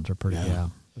apple ones are pretty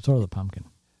good. But so are the pumpkin.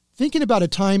 Thinking about a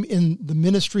time in the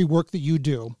ministry work that you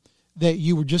do that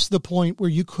you were just to the point where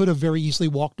you could have very easily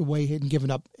walked away and given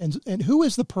up, and who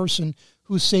is the person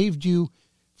who saved you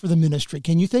for the ministry?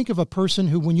 Can you think of a person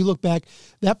who, when you look back,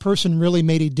 that person really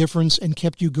made a difference and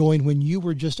kept you going when you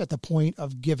were just at the point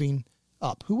of giving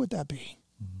up? Who would that be?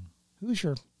 Who's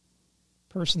your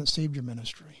person that saved your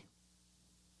ministry?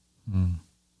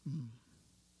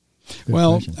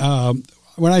 Well,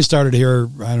 when I started here,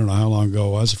 I don't know how long ago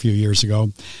it was, a few years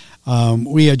ago,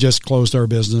 we had just closed our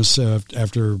business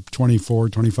after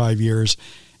 25 years.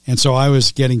 And so I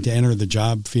was getting to enter the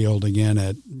job field again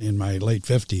in my late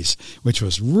 50s, which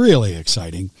was really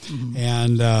exciting.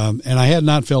 And I had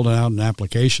not filled out an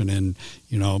application in,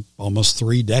 almost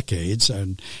 3 decades.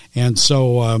 And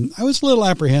so I was a little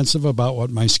apprehensive about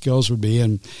what my skills would be.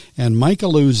 And Mike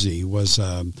Aluzzi was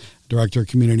Director of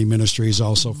Community Ministries,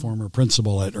 also former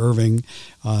principal at Irving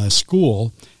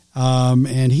School.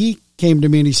 And he came to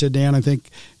me and he said, Dan, I think,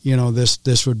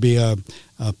 this would be a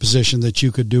position that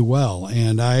you could do well.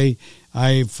 And I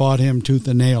fought him tooth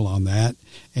and nail on that.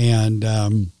 And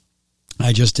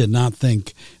I just did not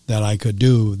think that I could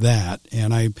do that.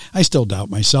 And I still doubt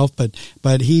myself,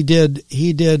 but he did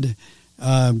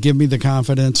give me the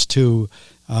confidence to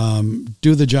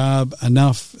do the job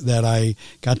enough that I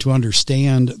got to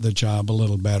understand the job a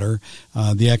little better,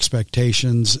 the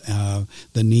expectations,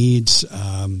 the needs,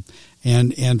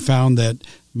 and found that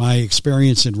my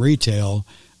experience in retail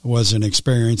was an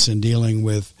experience in dealing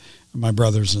with my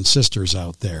brothers and sisters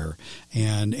out there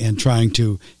and trying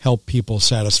to help people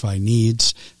satisfy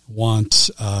needs,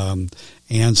 wants.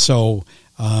 And so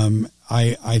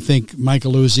I think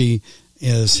Michael Luzzi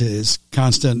is his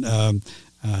constant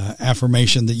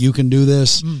affirmation that you can do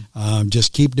this.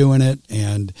 Just keep doing it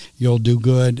and you'll do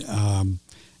good.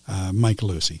 Michael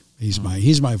Luzzi, he's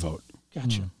my vote.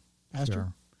 Gotcha. Pastor?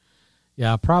 Sure.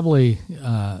 Yeah, probably,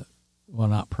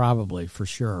 not probably, for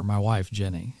sure. My wife,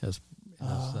 Jenny, has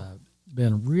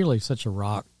been really such a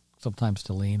rock sometimes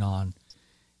to lean on,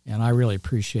 and I really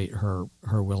appreciate her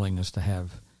willingness to have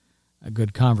a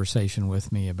good conversation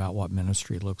with me about what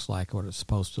ministry looks like, what it's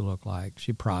supposed to look like.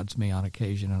 She prods me on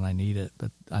occasion, and I need it,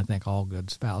 but I think all good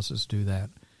spouses do that.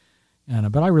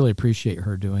 But I really appreciate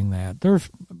her doing that. There's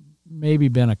maybe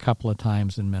been a couple of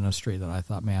times in ministry that I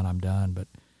thought, man, I'm done, but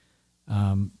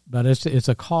it's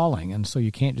a calling, and so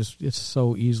you can't just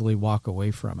so easily walk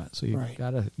away from it. So you've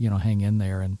got to hang in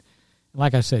there. And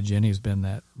like I said, Jenny's been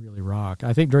that really rock.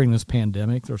 I think during this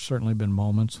pandemic, there's certainly been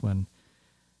moments when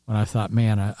I thought,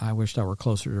 man, I wished I were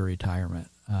closer to retirement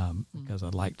because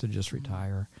I'd like to just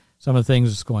retire. Some of the things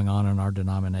that's going on in our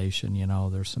denomination,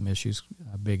 there's some issues,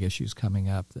 big issues coming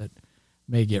up that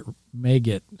may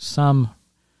get somewhat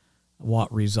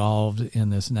resolved in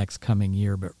this next coming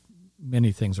year, but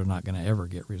many things are not going to ever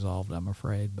get resolved, I'm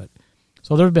afraid. But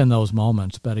so there have been those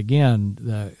moments. But again,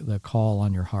 the call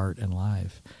on your heart and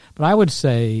life. But I would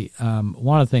say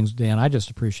one of the things, Dan, I just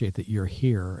appreciate that you're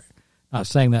here. Not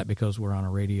saying that because we're on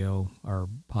a radio or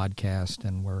podcast,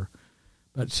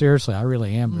 but seriously, I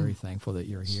really am very thankful that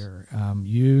you're here.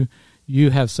 You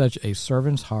have such a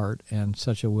servant's heart and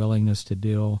such a willingness to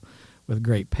deal with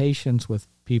great patience with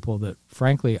people that,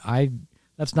 frankly,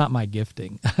 that's not my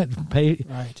gifting.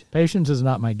 Patience is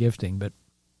not my gifting, but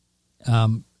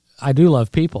I do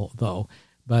love people, though.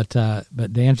 But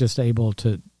Dan's just able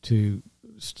to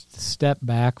step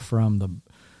back from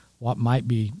what might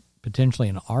be potentially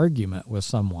an argument with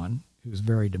someone who's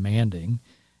very demanding,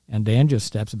 and Dan just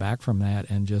steps back from that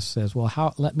and just says,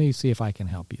 well, let me see if I can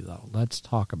help you, though. Let's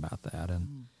talk about that.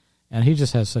 And he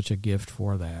just has such a gift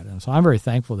for that. And so I'm very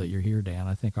thankful that you're here, Dan.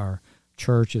 I think our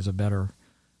church is a better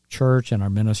church and our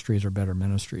ministries are better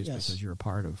ministries because you're a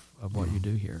part of what you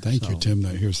do here. Thank you, Tim.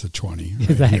 Here's the 20 right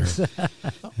Thanks. Here.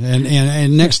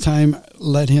 And next time,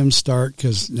 let him start,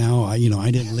 because now I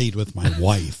didn't lead with my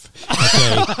wife.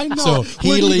 Okay, I know. So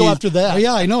Where did he go after that?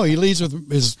 Yeah, I know. He leads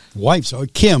with his wife. So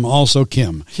Kim,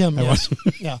 yes.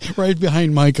 Yeah, right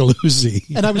behind Michael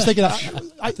Uzi. And I was thinking,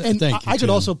 I could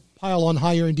also pile on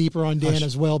higher and deeper on Dan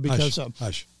as well because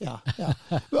yeah.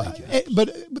 But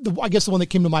I guess the one that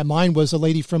came to my mind was a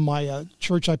lady from my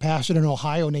church I pastored in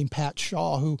Ohio named Pat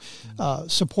Shaw, who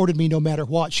supported me no matter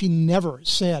what. She never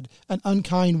said an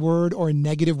unkind word or a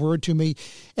negative word to me,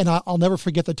 and I'll never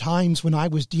forget the times when I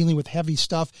was dealing with heavy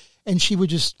stuff, and she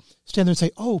would just stand there and say,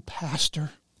 "Oh,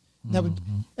 Pastor," and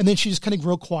then she just kind of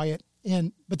grow quiet,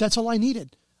 but that's all I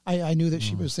needed. I knew that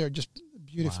she was there, just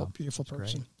beautiful, beautiful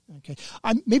person. Great. Okay,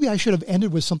 maybe I should have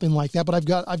ended with something like that, but I've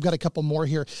got a couple more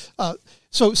here.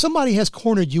 So somebody has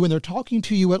cornered you, and they're talking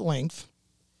to you at length,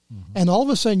 and all of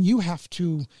a sudden you have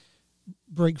to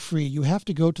break free. You have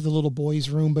to go to the little boy's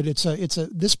room, but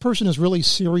this person is really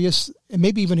serious and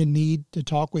maybe even in need to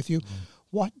talk with you.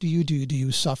 What do you do? Do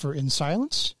you suffer in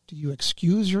silence? Do you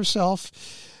excuse yourself?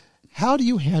 How do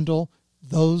you handle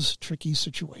those tricky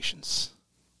situations?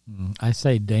 I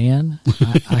say, Dan,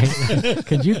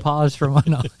 could you pause for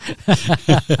one?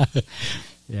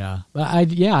 Yeah, but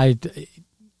I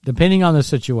depending on the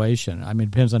situation. I mean,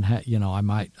 it depends on how, I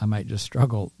might just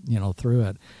struggle, through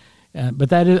it.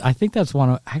 But I think that's one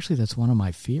of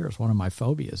my fears, one of my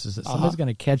phobias, is that somebody's going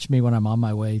to catch me when I'm on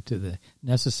my way to the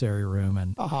necessary room,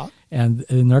 and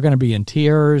they're going to be in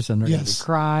tears and they're going to be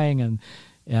crying,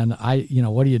 and I,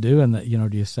 what do you do? And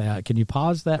do you say, can you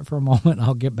pause that for a moment?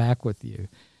 I'll get back with you.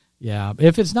 Yeah,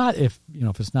 if it's not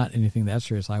anything that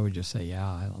serious, I would just say,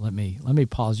 let me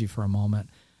pause you for a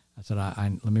moment. I said,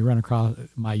 let me run across.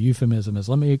 My euphemism is,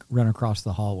 let me run across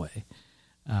the hallway,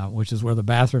 which is where the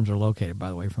bathrooms are located, by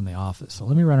the way, from the office. So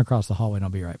let me run across the hallway and I'll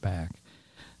be right back.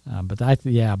 But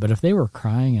if they were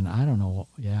crying and I don't know,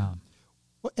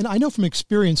 Well, and I know from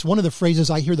experience, one of the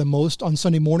phrases I hear the most on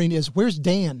Sunday morning is, "Where's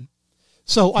Dan?"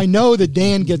 So I know that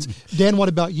Dan gets. Dan, what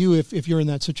about you if you're in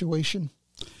that situation?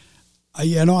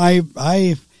 I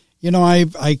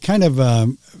kind of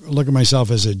look at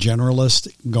myself as a generalist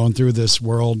going through this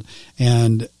world,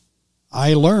 and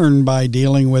I learn by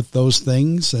dealing with those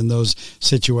things and those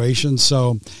situations.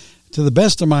 So to the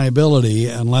best of my ability,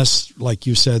 unless, like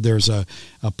you said, there's a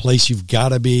place you've got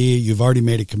to be, you've already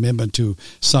made a commitment to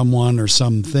someone or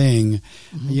something,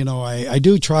 I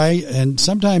do try, and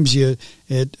sometimes it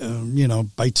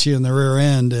bites you in the rear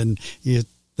end and you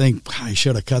think, I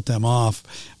should have cut them off.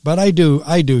 But I do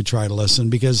try to listen,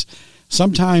 because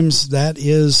sometimes that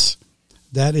is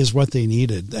what they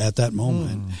needed at that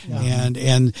moment.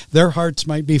 And their hearts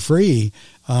might be free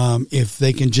if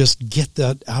they can just get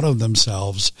that out of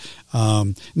themselves.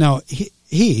 Now,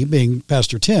 he being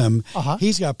Pastor Tim,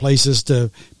 he's got places to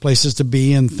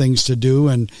be and things to do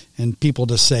and people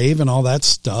to save and all that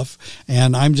stuff.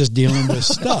 And I'm just dealing with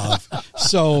stuff.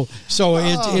 So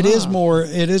it is more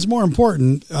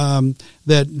important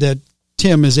that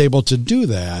Tim is able to do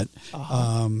that.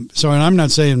 So, and I'm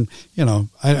not saying,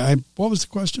 I what was the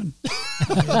question?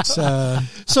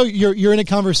 So you're in a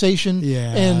conversation,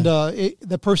 yeah, and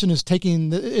the person is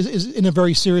is in a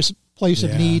very serious place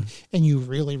of need, and you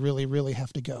really, really, really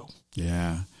have to go.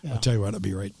 Yeah. I'll tell you what, I'll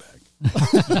be right back.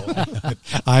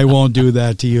 I won't do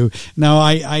that to you. No,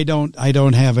 I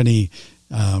don't have any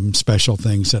special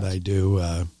things that I do.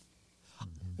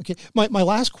 Okay, my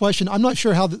last question. I'm not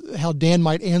sure how Dan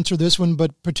might answer this one,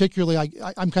 but particularly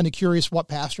I'm kind of curious what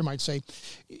pastor might say.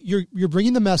 You're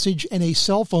bringing the message, and a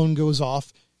cell phone goes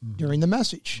off during the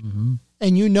message,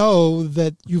 and you know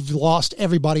that you've lost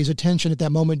everybody's attention at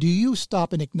that moment. Do you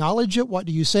stop and acknowledge it? What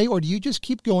do you say, or do you just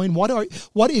keep going?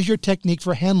 What is your technique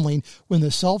for handling when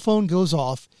the cell phone goes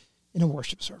off in a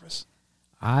worship service?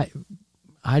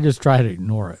 I just try to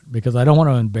ignore it because I don't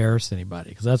want to embarrass anybody,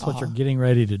 because that's what you're getting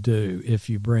ready to do if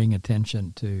you bring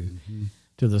attention to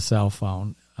the cell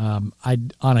phone. I,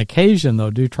 on occasion,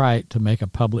 though, do try to make a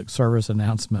public service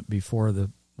announcement before the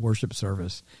worship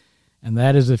service, and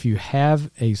that is if you have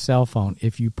a cell phone,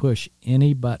 if you push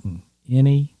any button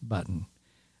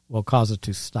will cause it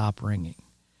to stop ringing.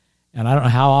 And I don't know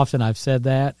how often I've said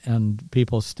that, and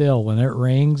people still, when it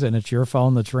rings and it's your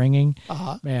phone that's ringing,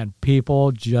 man,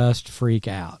 people just freak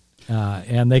out,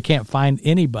 and they can't find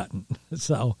any button.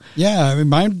 So yeah, I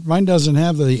mean, mine doesn't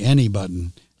have the any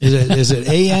button. Is it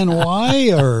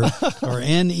ANY or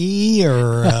NE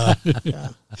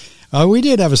or? We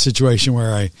did have a situation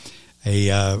where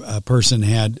a person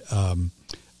had a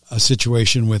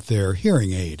situation with their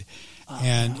hearing aid,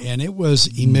 and it was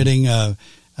emitting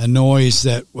a noise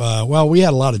that, we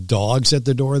had a lot of dogs at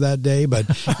the door that day, but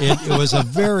it was a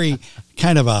very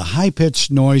kind of a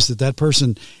high-pitched noise that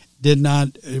person did not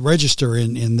register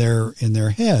in their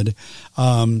head.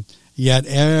 Yet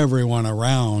everyone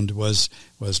around was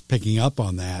picking up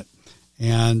on that.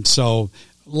 And so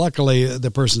luckily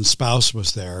the person's spouse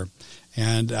was there,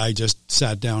 and I just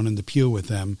sat down in the pew with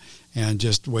them and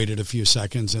just waited a few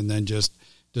seconds and then just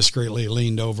discreetly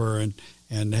leaned over and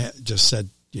just said,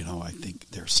 I think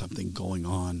there's something going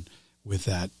on with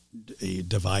that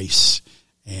device.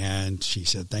 And she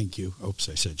said, thank you. Oops,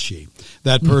 I said she.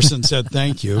 That person said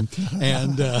thank you.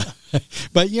 And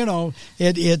but,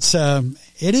 it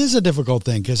is a difficult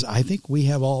thing, because I think we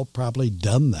have all probably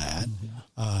done that.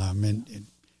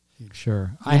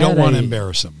 Sure. I don't want to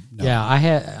embarrass them. No.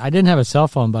 Yeah, I didn't have a cell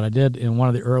phone, but I did in one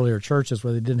of the earlier churches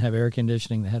where they didn't have air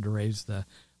conditioning. They had to raise the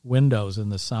windows in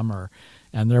the summer,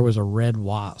 and there was a red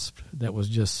wasp that was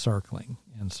just circling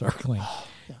and circling.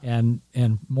 And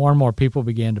more and more people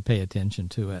began to pay attention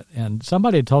to it. And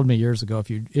somebody had told me years ago,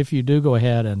 if you do go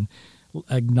ahead and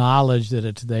acknowledge that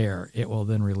it's there, it will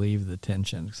then relieve the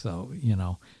tension. So,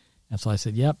 and so I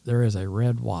said, yep, there is a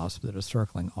red wasp that is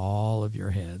circling all of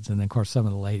your heads. And then, of course, some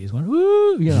of the ladies went,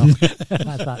 woo, and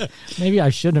I thought, maybe I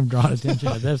shouldn't have drawn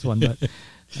attention to this one, but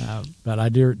I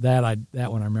do that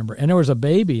one I remember. And there was a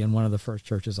baby in one of the first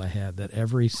churches I had that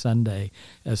every Sunday,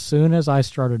 as soon as I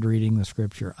started reading the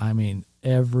scripture,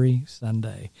 every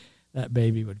Sunday, that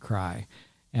baby would cry.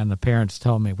 And the parents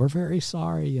told me, we're very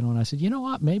sorry, and I said, you know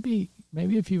what, maybe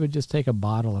if you would just take a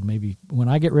bottle, and maybe when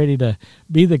I get ready to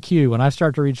be the cue, when I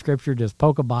start to read scripture, just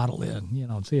poke a bottle in,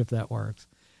 and see if that works.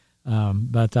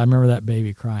 But I remember that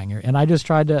baby crying, and I just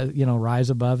tried to, rise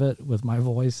above it with my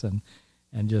voice and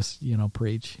just,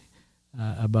 preach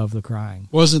above the crying.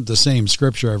 Wasn't the same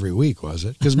scripture every week, was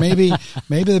it? Because maybe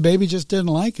the baby just didn't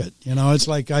like it. It's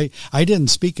like I didn't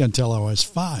speak until I was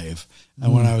 5.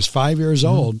 And when I was 5 years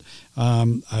old,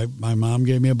 my mom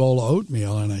gave me a bowl of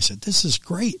oatmeal, and I said, this is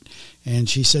great. And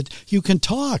she said, you can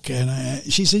talk. And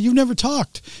she said, you've never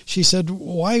talked. She said,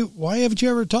 why haven't you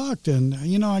ever talked? And,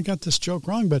 I got this joke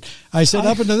wrong. But I said,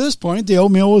 up until this point, the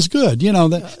oatmeal was good.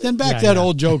 Then back that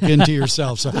old joke into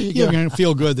yourself. So you're going to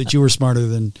feel good that you were smarter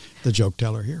than the joke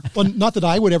teller here. Well, not that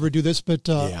I would ever do this, but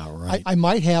I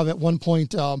might have at one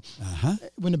point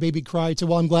when a baby cried, say,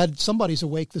 well, I'm glad somebody's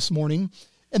awake this morning.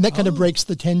 And that kind of breaks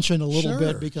the tension a little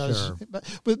bit, because, but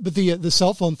the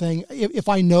cell phone thing, if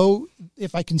I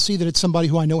can see that it's somebody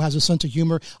who I know has a sense of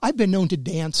humor, I've been known to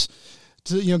dance,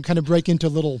 to kind of break into a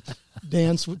little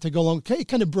dance to go along. It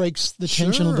kind of breaks the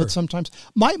tension a little bit sometimes.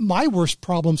 My worst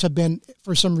problems have been,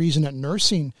 for some reason, at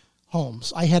nursing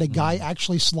homes. I had a guy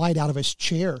actually slide out of his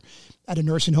chair at a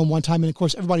nursing home one time, and of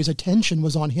course everybody's attention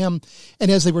was on him.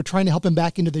 And as they were trying to help him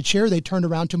back into the chair, they turned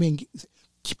around to me and said,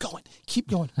 keep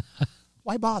going.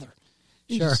 Why bother?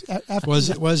 Sure.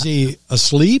 Was he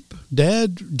asleep,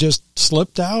 dead, just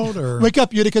slipped out, or wake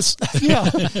up, Eutychus? Yeah.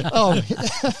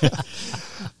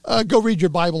 Go read your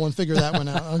Bible and figure that one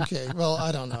out. Okay. Well,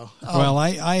 I don't know. Well,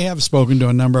 I have spoken to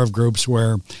a number of groups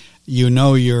where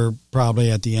you're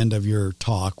probably at the end of your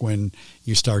talk when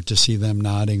you start to see them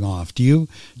nodding off. Do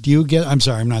you get, I'm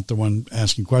sorry, I'm not the one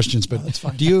asking questions, but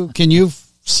can you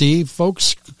see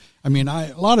folks? I mean,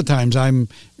 a lot of times I'm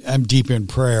deep in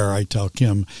prayer, I tell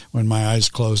Kim, when my eyes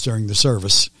close during the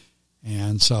service.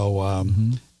 And so,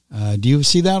 do you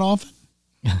see that often?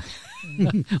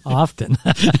 Often.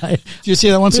 Do you see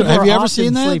that once? Have you ever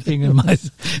seen that? Sleeping in my,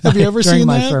 have you ever seen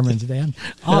my that? sermons, Dan?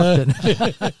 Often.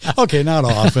 Okay, not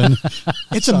often.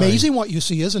 It's amazing what you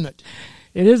see, isn't it?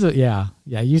 It is. Yeah.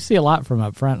 You see a lot from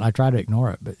up front, and I try to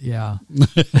ignore it, but yeah.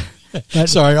 But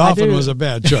sorry, often was a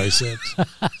bad choice.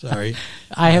 Sorry.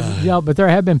 I have, but there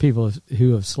have been people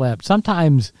who have slept.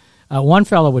 Sometimes one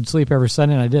fellow would sleep every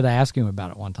Sunday, and I did ask him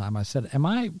about it one time. I said, am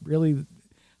I really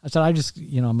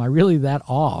that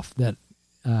off?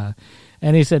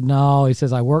 And he said, no. He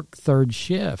says, I work third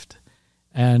shift.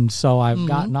 And so I've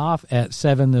gotten off at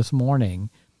 7 this morning,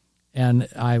 and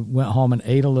I went home and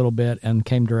ate a little bit and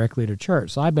came directly to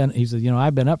church. So he said,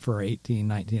 I've been up for 18,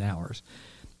 19 hours.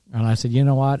 And I said, you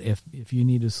know what? If you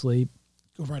need to sleep,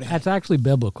 go right ahead. That's actually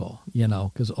biblical,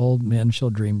 because old men shall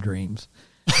dream dreams.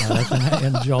 That's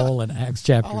in Joel and Acts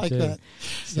chapter 2. I like that.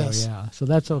 So, yes. So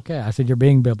that's okay. I said, you're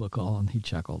being biblical, and he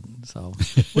chuckled. So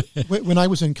when I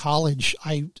was in college,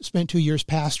 I spent 2 years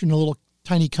pastoring a little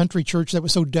tiny country church that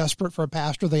was so desperate for a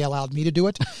pastor, they allowed me to do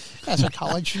it as a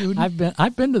college student.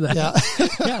 I've been to that. Yeah.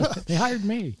 Yeah, they hired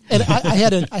me. And I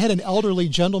had an elderly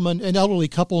gentleman, an elderly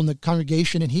couple in the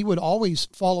congregation, and he would always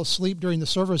fall asleep during the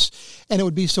service. And it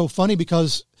would be so funny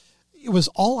because it was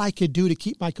all I could do to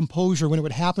keep my composure when it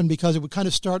would happen, because it would kind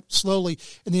of start slowly,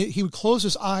 and then he would close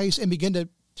his eyes and begin to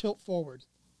tilt forward.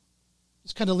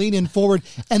 Just kind of lean in forward.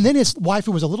 And then his wife,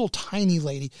 who was a little tiny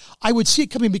lady, I would see it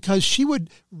coming because she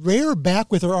would rear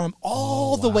back with her arm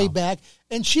all the way back,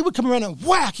 and she would come around and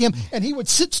whack him, and he would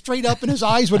sit straight up and his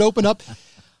eyes would open up.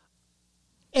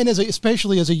 And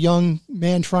especially as a young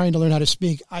man trying to learn how to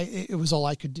speak, it was all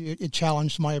I could do. It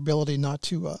challenged my ability not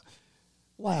to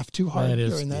laugh too hard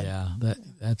during that. Yeah,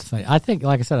 that's funny. I think,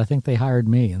 like I said, I think they hired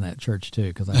me in that church too,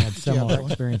 because I had similar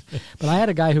experience. But I had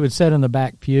a guy who would sit in the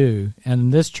back pew,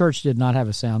 and this church did not have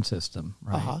a sound system,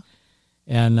 right? Uh-huh.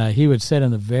 And he would sit in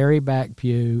the very back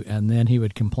pew, and then he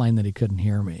would complain that he couldn't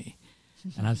hear me.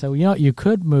 And I said, well, you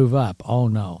could move up. Oh,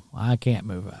 no, I can't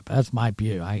move up. That's my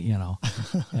pew. And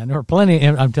there were plenty,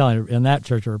 I'm telling you, in that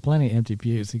church, there were plenty of empty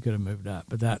pews. He could have moved up.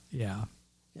 But that, yeah.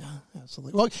 Yeah,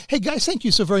 absolutely. Well, hey, guys, thank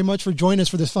you so very much for joining us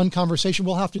for this fun conversation.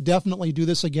 We'll have to definitely do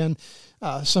this again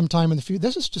sometime in the future.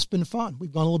 This has just been fun.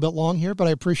 We've gone a little bit long here, but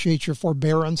I appreciate your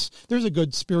forbearance. There's a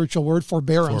good spiritual word,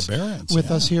 forbearance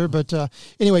with us here. But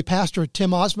anyway, Pastor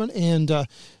Tim Osmond and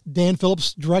Dan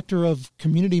Phillips, Director of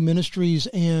Community Ministries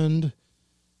and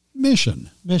Mission.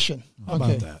 How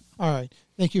about that? All right.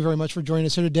 Thank you very much for joining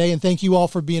us here today, and thank you all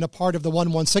for being a part of the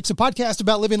 116, a podcast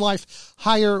about living life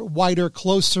higher, wider,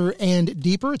 closer, and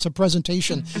deeper. It's a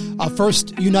presentation of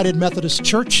First United Methodist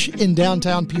Church in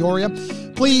downtown Peoria.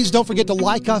 Please don't forget to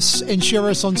like us and share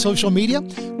us on social media.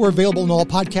 We're available on all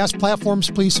podcast platforms.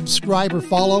 Please subscribe or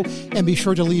follow, and be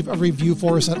sure to leave a review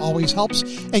for us. That always helps.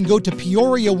 And go to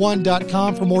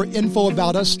peoria1.com for more info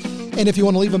about us. And if you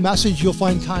want to leave a message, you'll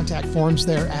find contact forms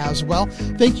there as well.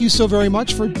 Thank you so very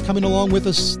much for coming along with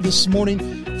us this morning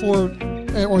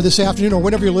or this afternoon, or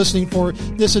whenever you're listening for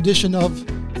this edition of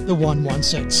the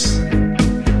 116.